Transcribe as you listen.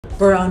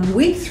We're on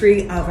week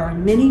 3 of our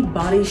mini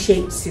body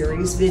shape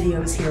series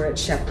videos here at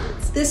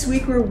Shepherd's. This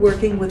week we're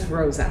working with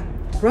Rosa.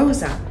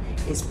 Rosa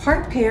is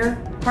part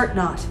pear, part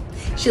knot.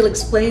 She'll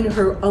explain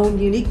her own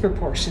unique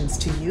proportions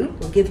to you.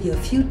 We'll give you a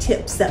few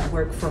tips that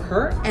work for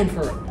her and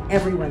for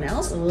everyone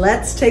else.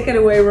 Let's take it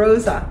away,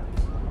 Rosa.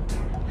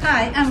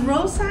 Hi, I'm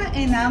Rosa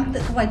and I'm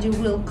what you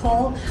will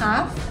call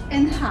half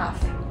and half.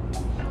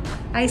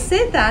 I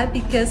say that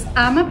because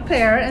I'm a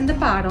pear in the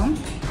bottom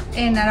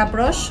and a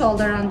broad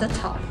shoulder on the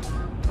top.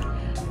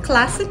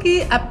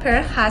 Classically, a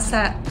pear has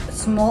a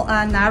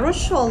narrow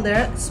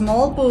shoulder,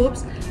 small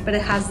boobs, but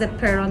it has the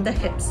pear on the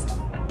hips.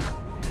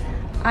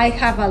 I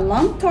have a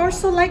long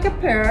torso like a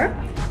pear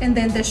and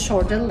then the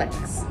shorter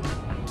legs.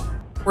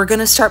 We're going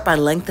to start by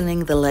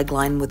lengthening the leg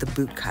line with a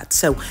boot cut.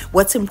 So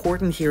what's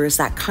important here is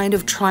that kind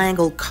of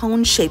triangle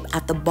cone shape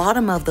at the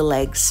bottom of the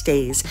leg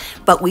stays,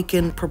 but we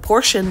can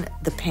proportion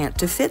the pant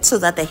to fit so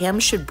that the hem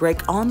should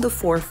break on the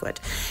forefoot.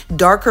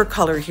 Darker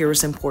color here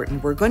is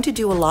important. We're going to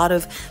do a lot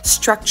of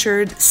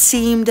structured,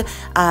 seamed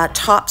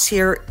tops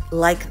here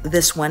like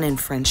this one in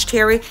French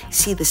terry.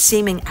 See the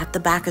seaming at the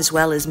back as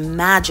well is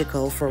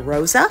magical for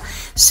Rosa.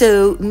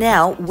 So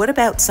now what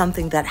about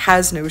something that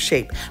has no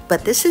shape?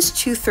 But this is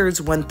 2/3,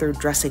 1/3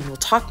 dressing. We'll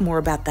talk more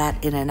about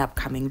that in an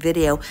upcoming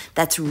video.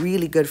 That's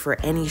really good for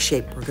any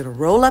shape. We're going to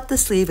roll up the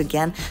sleeve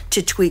again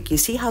to tweak. You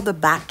see how the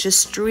back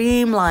just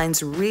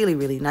streamlines really,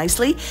 really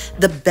nicely.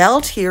 The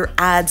belt here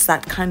adds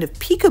that kind of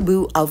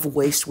peekaboo of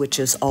waist, which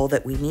is all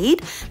that we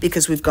need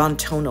because we've gone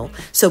tonal.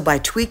 So by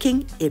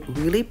tweaking, it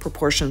really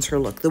proportions her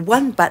look. The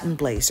one button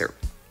blazer.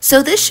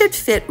 So this should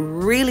fit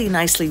really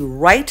nicely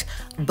right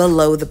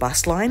below the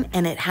bust line,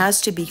 and it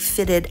has to be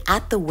fitted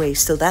at the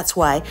waist. So that's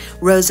why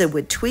Rosa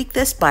would tweak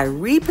this by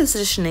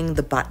repositioning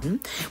the button.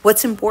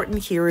 What's important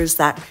here is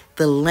that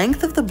the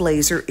length of the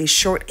blazer is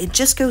short. It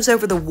just goes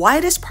over the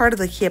widest part of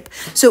the hip.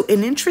 So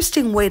an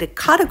interesting way to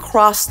cut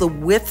across the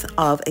width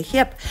of a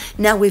hip.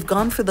 Now we've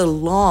gone for the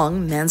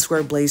long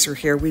menswear blazer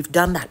here. We've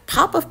done that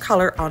pop of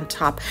color on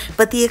top,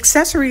 but the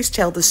accessories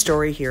tell the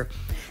story here.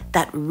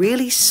 That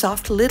really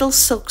soft little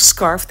silk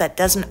scarf that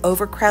doesn't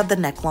overcrowd the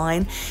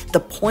neckline, the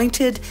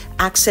pointed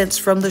accents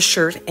from the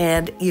shirt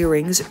and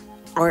earrings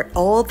are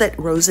all that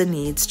Rosa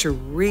needs to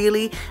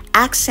really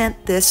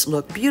accent this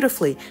look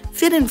beautifully.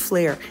 Fit and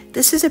flare.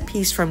 This is a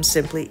piece from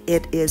Simply.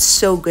 It is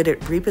so good.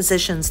 It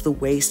repositions the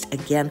waist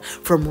again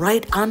from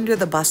right under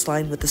the bust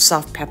line with the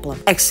soft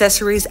peplum.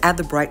 Accessories add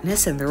the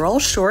brightness and they're all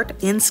short.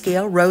 In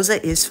scale,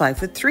 Rosa is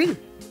 5'3".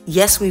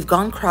 Yes, we've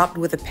gone cropped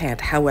with a pant.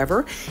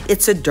 However,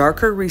 it's a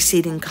darker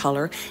receding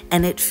color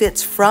and it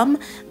fits from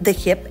the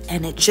hip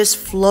and it just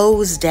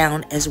flows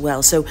down as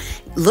well. So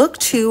look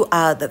to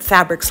the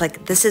fabrics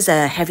like this is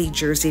a heavy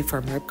jersey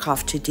from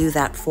Ripkoff to do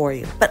that for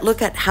you. But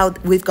look at how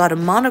we've got a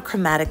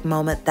monochromatic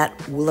moment that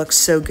looks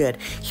so good.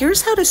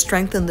 Here's how to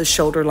strengthen the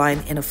shoulder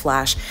line in a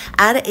flash.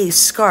 Add a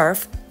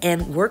scarf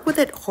and work with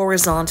it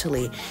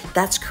horizontally.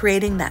 That's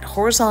creating that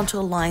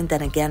horizontal line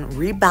that again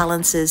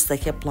rebalances the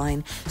hip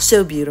line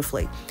so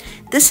beautifully.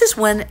 This is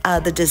when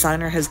the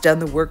designer has done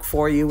the work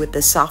for you with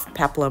the soft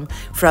peplum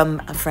from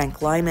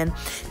Frank Lyman.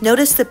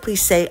 Notice the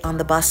plissé on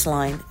the bust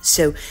line.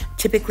 So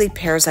typically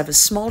pears have a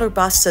smaller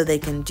bust so they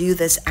can do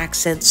this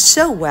accent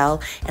so well.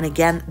 And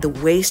again, the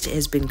waist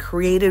has been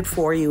created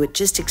for you. It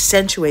just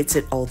accentuates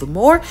it all the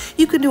more.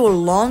 You can do a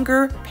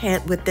longer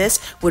pant with this.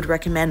 Would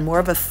recommend more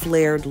of a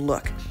flared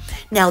look.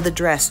 Now the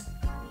dress.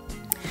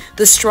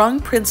 The strong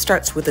print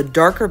starts with a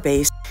darker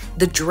base.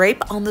 The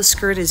drape on the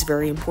skirt is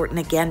very important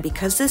again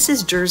because this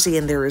is jersey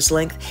and there is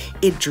length.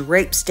 It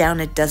drapes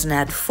down. It doesn't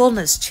add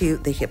fullness to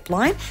the hip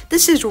line.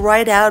 This is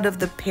right out of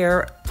the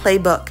Pear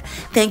playbook.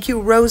 Thank you,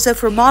 Rosa,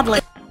 for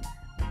modeling.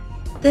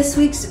 This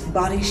week's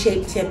body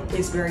shape tip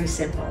is very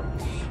simple.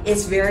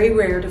 It's very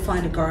rare to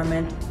find a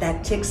garment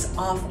that ticks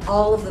off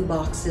all of the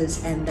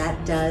boxes and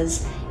that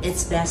does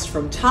its best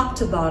from top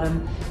to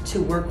bottom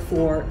to work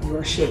for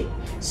your shape.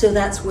 So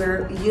that's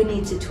where you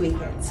need to tweak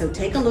it. So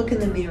take a look in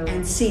the mirror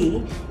and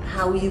see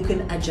how you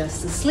can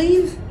adjust the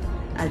sleeve,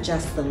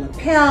 adjust the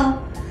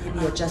lapel,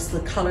 maybe adjust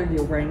the color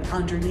you're wearing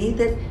underneath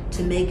it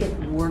to make it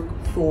work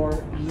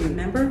for you.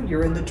 Remember,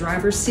 you're in the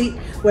driver's seat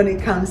when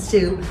it comes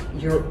to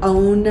your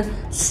own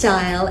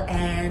style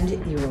and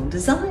your own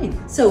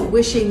design. So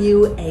wishing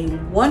you a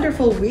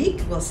wonderful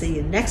week. We'll see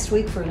you next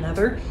week for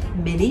another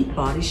mini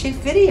body shape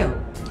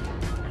video.